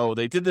 And so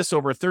they did this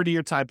over a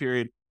 30-year time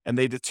period, and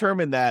they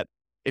determined that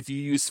if you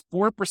use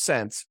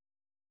 4%,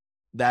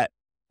 that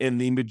in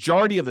the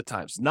majority of the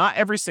times, not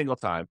every single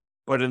time,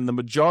 but in the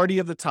majority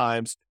of the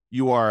times,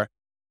 you are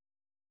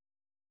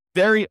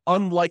very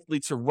unlikely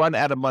to run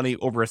out of money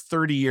over a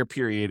 30-year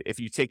period if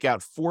you take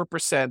out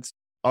 4%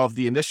 of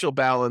the initial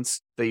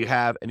balance that you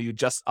have and you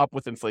adjust up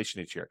with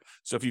inflation each year.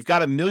 So if you've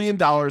got $1 million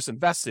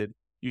invested,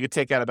 you could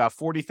take out about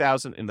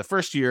 $40,000 in the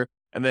first year,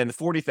 and then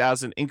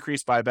 $40,000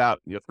 increased by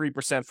about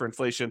 3% for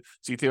inflation.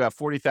 So you take about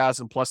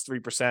 $40,000 plus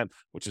 3%,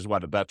 which is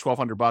what, about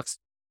 $1,200. So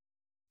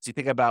you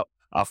think about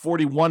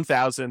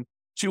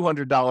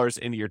 $41,200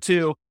 in year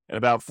two, and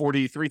about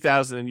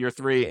 $43,000 in year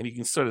three, and you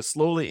can sort of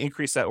slowly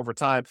increase that over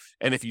time.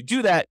 And if you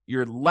do that,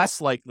 you're less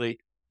likely,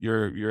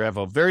 you have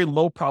a very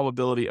low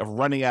probability of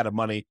running out of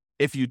money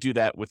if you do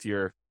that with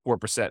your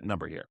 4%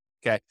 number here.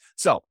 Okay,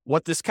 so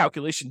what this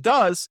calculation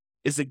does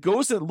is it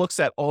goes and looks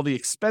at all the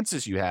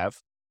expenses you have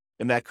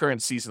in that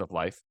current season of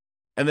life,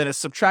 and then it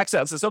subtracts out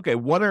and says, okay,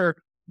 what are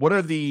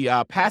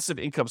the passive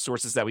income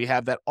sources that we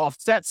have that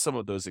offset some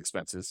of those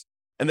expenses?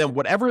 And then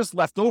whatever is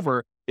left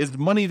over is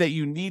money that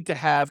you need to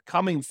have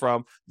coming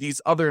from these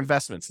other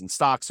investments in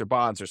stocks or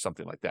bonds or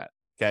something like that.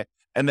 Okay,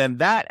 and then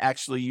that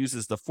actually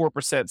uses the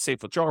 4%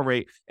 safe withdrawal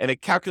rate, and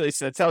it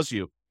calculates and it tells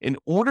you in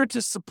order to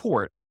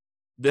support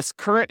this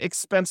current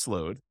expense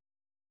load,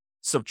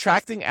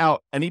 subtracting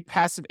out any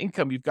passive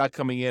income you've got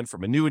coming in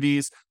from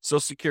annuities,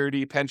 Social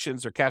Security,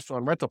 pensions, or cash flow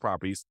and rental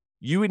properties,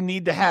 you would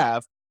need to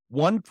have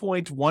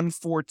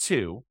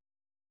 $1.142, a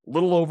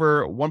little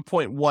over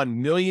 $1.1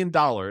 million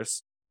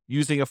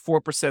using a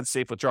 4%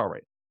 safe withdrawal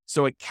rate.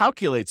 So it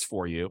calculates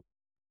for you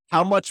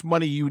how much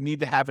money you need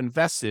to have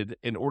invested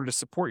in order to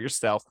support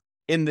yourself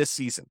in this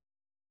season.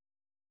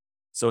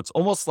 So it's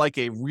almost like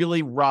a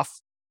really rough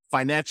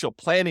financial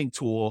planning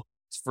tool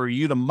for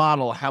you to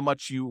model how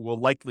much you will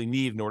likely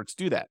need in order to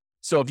do that.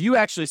 So if you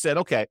actually said,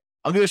 okay,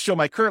 I'm going to show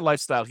my current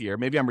lifestyle here.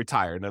 Maybe I'm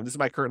retired. Now, this is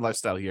my current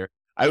lifestyle here.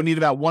 I would need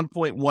about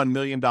 $1.1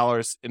 million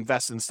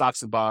invested in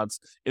stocks and bonds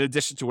in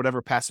addition to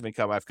whatever passive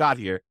income I've got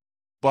here.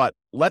 But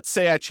let's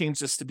say I change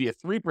this to be a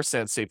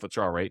 3% safe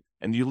withdrawal rate,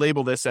 and you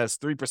label this as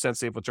 3%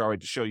 safe withdrawal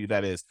rate to show you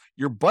that is.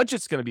 Your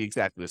budget's going to be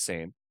exactly the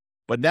same.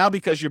 But now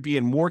because you're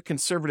being more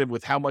conservative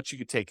with how much you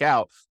could take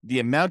out, the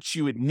amount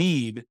you would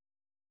need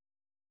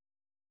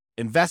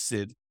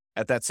invested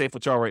at that safe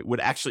withdrawal rate would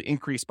actually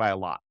increase by a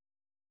lot.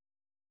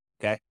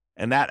 Okay.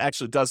 And that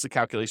actually does the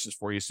calculations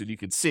for you so you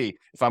can see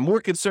if I'm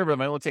more conservative,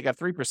 I only take out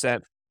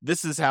 3%,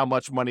 this is how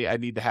much money I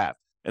need to have.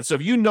 And so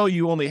if you know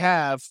you only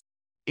have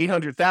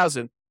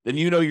 800,000, then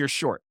you know you're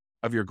short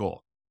of your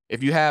goal.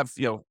 If you have,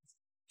 $2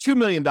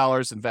 million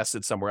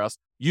invested somewhere else,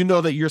 you know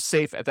that you're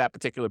safe at that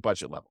particular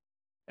budget level.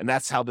 And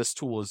that's how this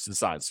tool is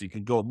designed. So you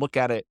can go and look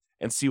at it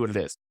and see what it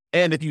is.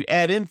 And if you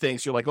add in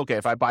things, you're like, okay,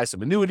 if I buy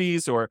some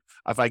annuities or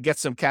if I get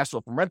some cash flow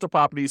from rental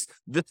properties,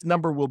 this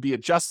number will be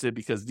adjusted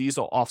because these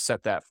will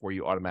offset that for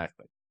you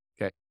automatically.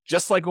 Okay.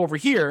 Just like over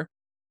here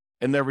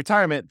in their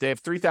retirement, they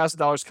have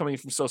 $3,000 coming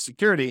from Social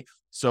Security.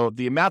 So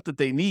the amount that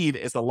they need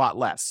is a lot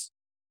less.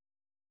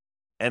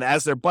 And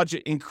as their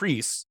budget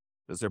increase,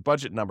 as their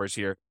budget numbers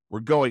here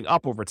were going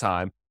up over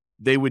time,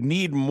 they would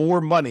need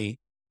more money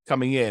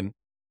coming in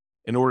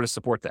order to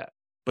support that.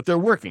 But they're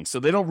working, so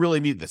they don't really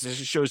need this. It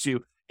just shows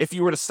you if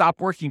you were to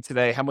stop working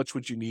today, how much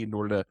would you need in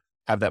order to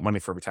have that money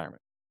for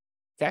retirement?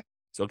 Okay,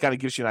 so it kind of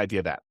gives you an idea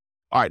of that.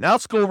 All right, now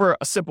let's go over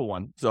a simple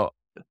one. So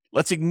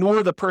let's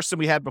ignore the person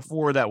we had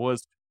before that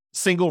was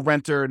single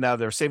renter. Now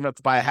they're saving up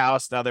to buy a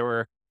house. Now they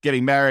were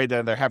getting married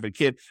and they're having a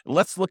kid.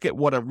 Let's look at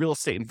what a real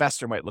estate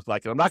investor might look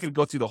like. And I'm not going to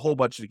go through the whole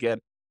budget again,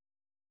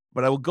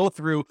 but I will go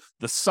through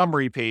the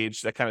summary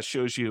page that kind of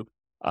shows you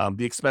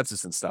the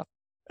expenses and stuff.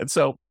 And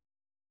so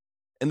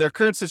in their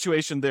current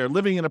situation, they're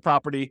living in a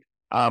property,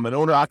 an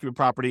owner-occupant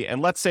property,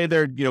 and let's say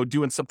they're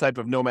doing some type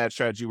of nomad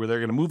strategy where they're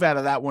going to move out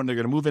of that one, they're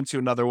going to move into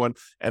another one,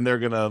 and they're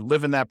going to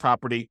live in that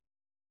property,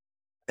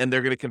 and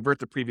they're going to convert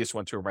the previous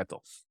one to a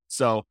rental.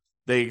 So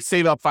They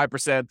save up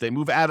 5%, they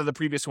move out of the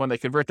previous one, they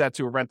convert that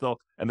to a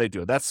rental, and they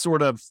do it. That's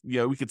sort of,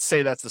 we could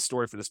say that's the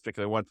story for this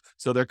particular one.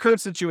 So their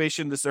current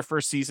situation, this is their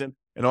first season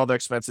and all their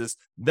expenses.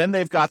 Then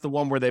they've got the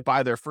one where they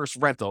buy their first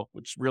rental,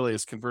 which really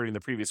is converting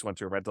the previous one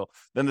to a rental.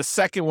 Then the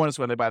second one is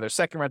when they buy their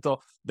second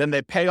rental. Then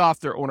they pay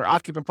off their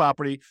owner-occupant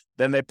property.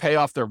 Then they pay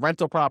off their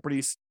rental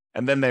properties,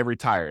 and then they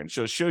retire. And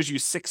so it shows you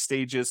 6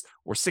 stages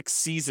or 6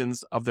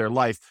 seasons of their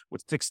life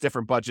with 6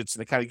 different budgets,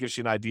 and it kind of gives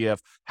you an idea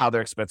of how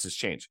their expenses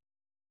change.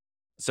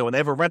 So when they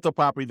have a rental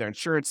property, their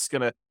insurance is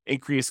going to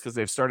increase because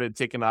they've started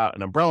taking out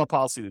an umbrella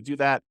policy to do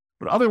that.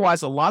 But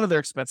otherwise, a lot of their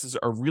expenses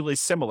are really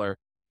similar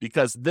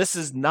because this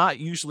is not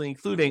usually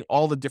including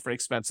all the different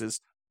expenses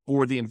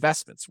for the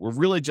investments. We're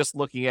really just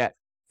looking at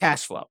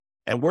cash flow.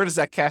 And where does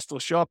that cash flow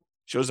show up?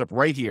 Shows up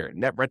right here,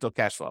 net rental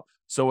cash flow.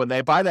 So when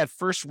they buy that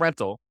first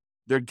rental,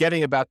 they're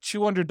getting about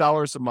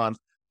 $200 a month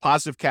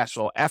positive cash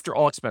flow after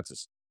all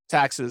expenses,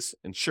 taxes,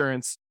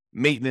 insurance,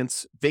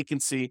 maintenance,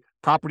 vacancy,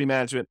 property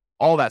management,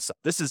 all that stuff.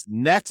 This is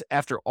net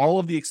after all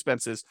of the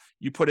expenses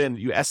you put in.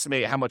 You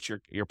estimate how much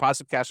your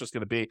positive cash flow is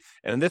going to be.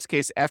 And in this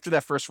case, after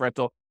that first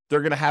rental,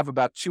 they're going to have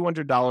about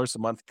 $200 a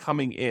month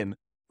coming in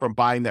from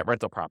buying that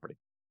rental property.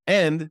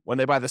 And when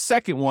they buy the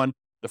second one,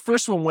 the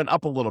first one went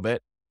up a little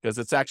bit because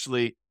it's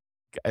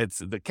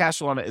the cash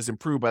flow on it is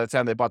improved by the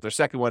time they bought their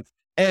second one.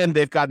 And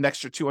they've got an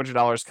extra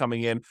 $200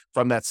 coming in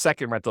from that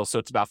second rental. So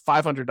it's about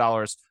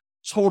 $500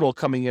 total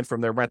coming in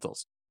from their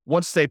rentals.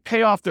 Once they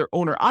pay off their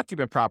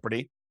owner-occupant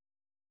property,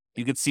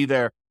 you can see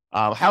their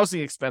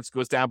housing expense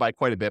goes down by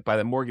quite a bit by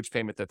the mortgage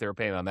payment that they were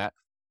paying on that.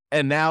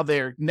 And now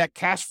their net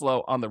cash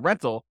flow on the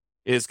rental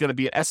is going to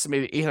be an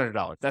estimated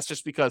 $800. That's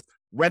just because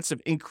rents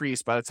have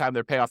increased by the time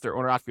they pay off their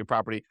owner-occupant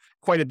property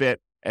quite a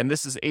bit. And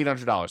this is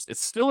 $800.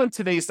 It's still in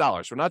today's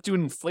dollars. We're not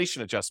doing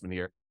inflation adjustment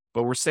here,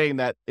 but we're saying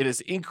that it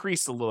has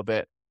increased a little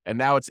bit. And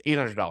now it's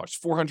 $800,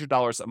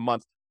 $400 a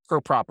month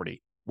per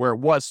property, where it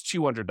was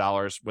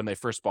 $200 when they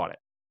first bought it.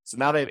 So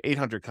now they have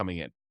 $800 coming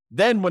in.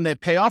 Then when they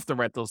pay off the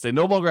rentals, they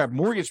no longer have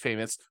mortgage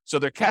payments. So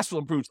their cash flow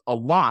improves a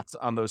lot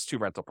on those 2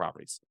 rental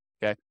properties.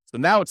 Okay. So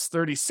now it's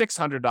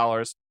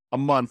 $3,600 a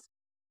month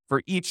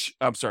for each,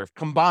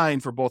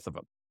 combined for both of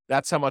them.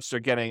 That's how much they're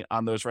getting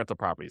on those rental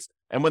properties.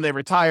 And when they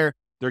retire,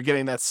 they're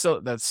getting that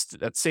same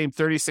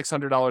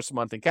 $3,600 a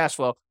month in cash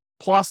flow,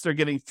 plus they're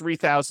getting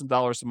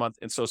 $3,000 a month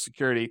in Social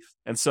Security.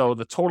 And so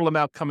the total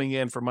amount coming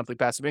in for monthly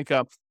passive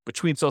income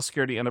between Social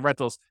Security and the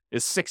rentals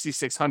is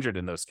 $6,600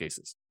 in those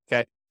cases.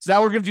 Okay. So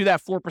now we're going to do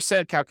that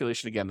 4%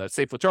 calculation again, the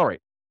safe withdrawal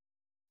rate.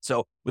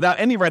 So without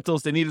any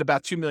rentals, they needed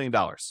about $2 million.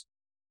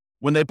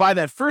 When they buy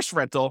that first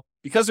rental,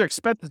 because their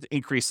expenses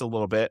increase a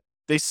little bit,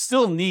 they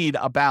still need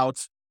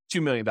about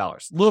 $2 million, a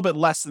little bit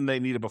less than they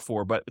needed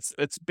before, but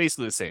it's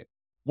basically the same.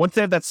 Once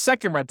they have that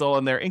second rental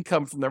and their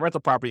income from their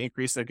rental property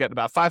increase, they're getting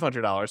about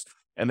 $500,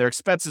 and their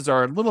expenses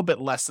are a little bit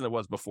less than it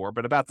was before,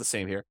 but about the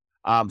same here.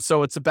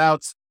 So it's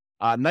about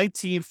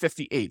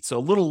 $1,958, so a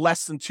little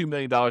less than $2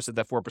 million at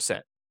that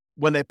 4%.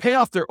 When they pay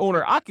off their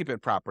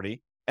owner-occupant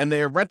property and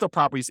their rental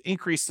properties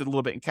increased a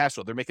little bit in cash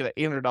flow, they're making that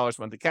 $800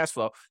 a month in cash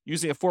flow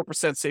using a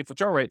 4% safe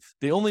withdrawal rate.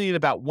 They only need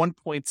about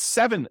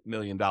 $1.7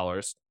 million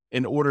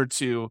in order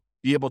to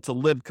be able to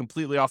live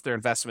completely off their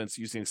investments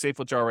using a safe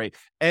withdrawal rate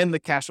and the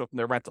cash flow from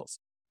their rentals.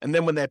 And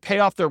then when they pay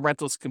off their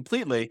rentals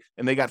completely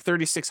and they got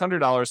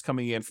 $3,600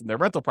 coming in from their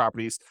rental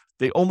properties,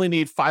 they only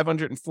need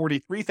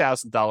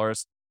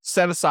 $543,000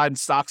 set aside in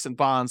stocks and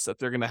bonds that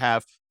they're going to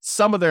have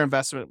some of their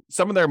investment,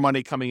 some of their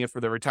money coming in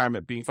for their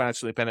retirement, being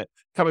financially independent,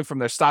 coming from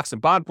their stocks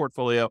and bond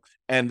portfolio,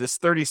 and this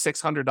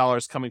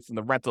 $3,600 coming from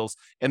the rentals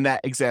in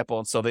that example.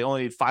 And so they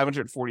only need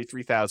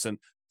 $543,000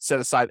 set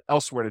aside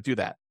elsewhere to do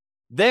that.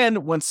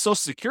 Then when Social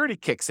Security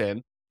kicks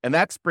in, and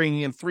that's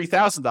bringing in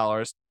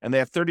 $3,000, and they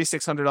have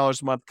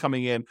 $3,600 a month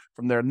coming in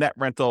from their net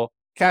rental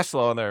cash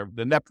flow and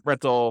the net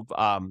rental,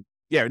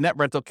 net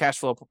rental cash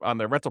flow on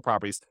their rental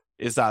properties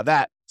is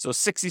that. So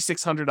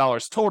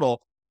 $6,600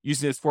 total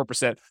using this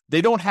 4%.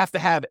 They don't have to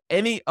have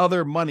any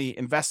other money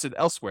invested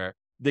elsewhere.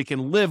 They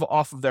can live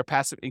off of their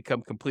passive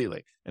income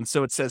completely. And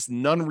so it says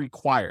none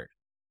required.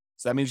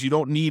 So that means you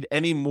don't need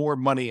any more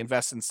money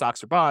invested in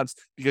stocks or bonds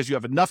because you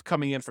have enough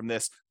coming in from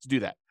this to do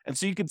that. And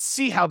so you can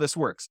see how this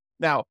works.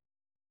 Now,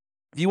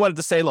 if you wanted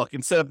to say, look,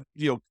 instead of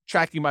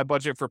tracking my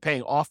budget for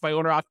paying off my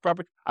owner-occupied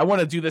property, I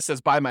want to do this as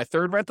buy my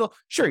third rental.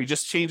 Sure, you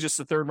just change this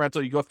to third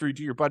rental. You go through,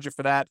 do your budget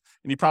for that,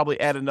 and you probably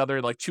add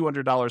another like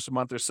 $200 a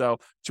month or so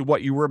to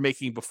what you were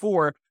making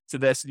before to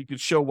this, and you can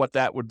show what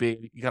that would be.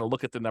 You can kind of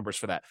look at the numbers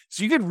for that.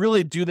 So you could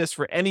really do this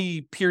for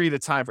any period of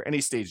time, for any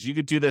stage. You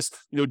could do this,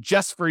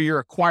 just for your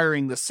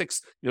acquiring the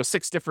six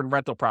different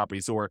rental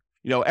properties, or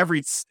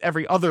every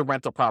other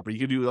rental property.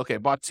 You could do, okay,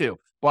 bought two,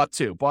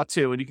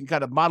 and you can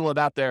kind of model it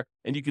out there,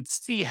 and you could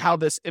see how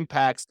this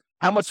impacts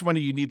how much money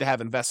you need to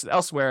have invested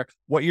elsewhere,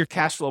 what your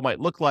cash flow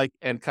might look like,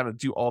 and kind of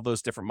do all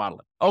those different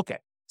modeling. Okay,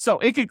 so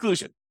in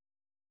conclusion,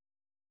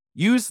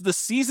 use the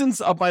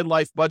Seasons of My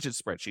Life budget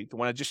spreadsheet, the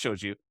one I just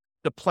showed you,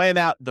 to plan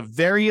out the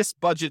various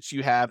budgets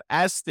you have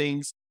as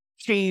things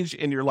change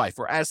in your life,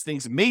 or as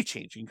things may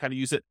change. You can kind of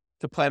use it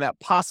to plan out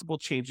possible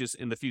changes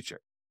in the future.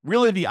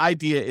 Really, the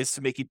idea is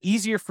to make it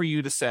easier for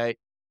you to say,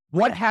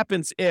 what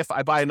happens if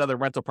I buy another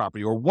rental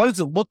property? Or what does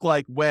it look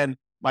like when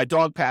my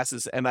dog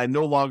passes and I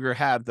no longer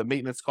have the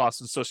maintenance costs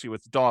associated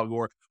with the dog?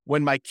 Or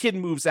when my kid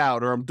moves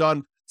out, or I'm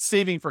done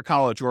saving for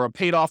college, or I'm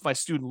paid off my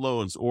student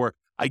loans, or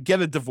I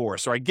get a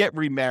divorce, or I get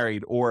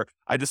remarried, or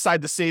I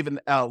decide to save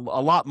a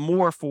lot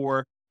more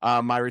for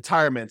my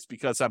retirement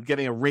because I'm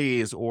getting a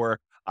raise, or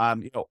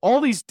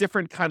all these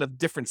different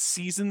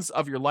seasons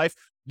of your life.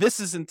 This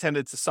is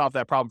intended to solve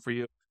that problem for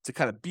you, to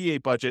kind of be a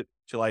budget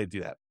to allow you to do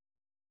that.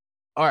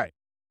 All right.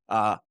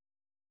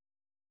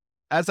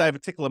 As I have a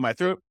tickle in my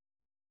throat,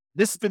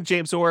 this has been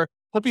James Orr.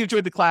 Hope you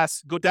enjoyed the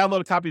class. Go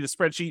download a copy of the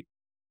spreadsheet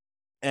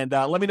and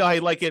let me know how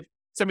you like it.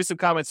 Send me some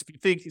comments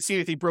if you see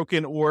anything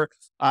broken or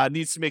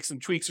needs to make some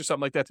tweaks or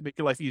something like that to make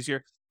your life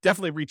easier.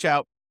 Definitely reach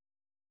out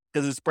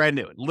because it's brand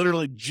new.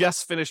 Literally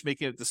just finished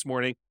making it this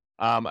morning.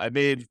 I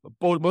made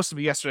most of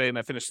it yesterday and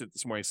I finished it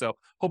this morning. So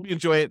hope you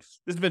enjoy it.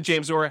 This has been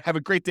James Orr. Have a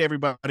great day,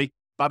 everybody.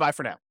 Bye-bye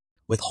for now.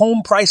 With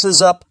home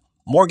prices up,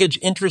 mortgage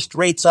interest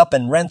rates up,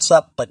 and rents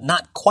up, but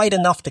not quite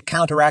enough to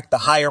counteract the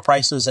higher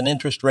prices and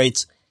interest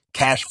rates,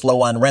 cash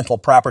flow on rental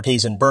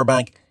properties in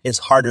Burbank is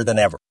harder than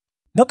ever.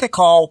 Book a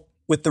call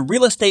with the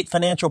Real Estate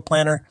Financial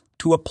Planner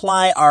to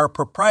apply our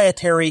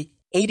proprietary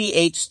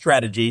 88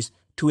 strategies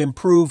to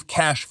improve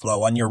cash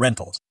flow on your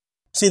rentals.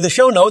 See the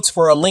show notes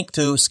for a link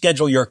to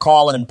schedule your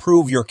call and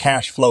improve your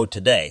cash flow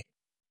today.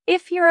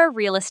 If you're a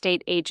real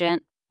estate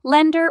agent,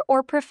 lender,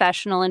 or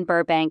professional in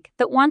Burbank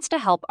that wants to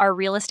help our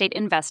real estate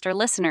investor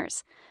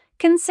listeners,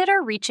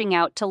 consider reaching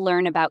out to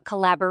learn about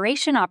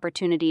collaboration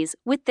opportunities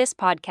with this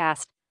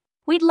podcast.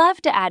 We'd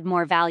love to add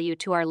more value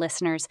to our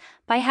listeners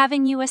by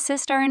having you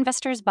assist our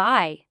investors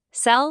buy,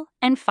 sell,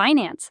 and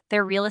finance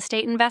their real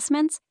estate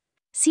investments.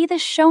 See the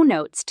show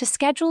notes to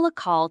schedule a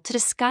call to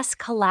discuss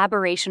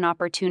collaboration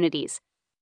opportunities.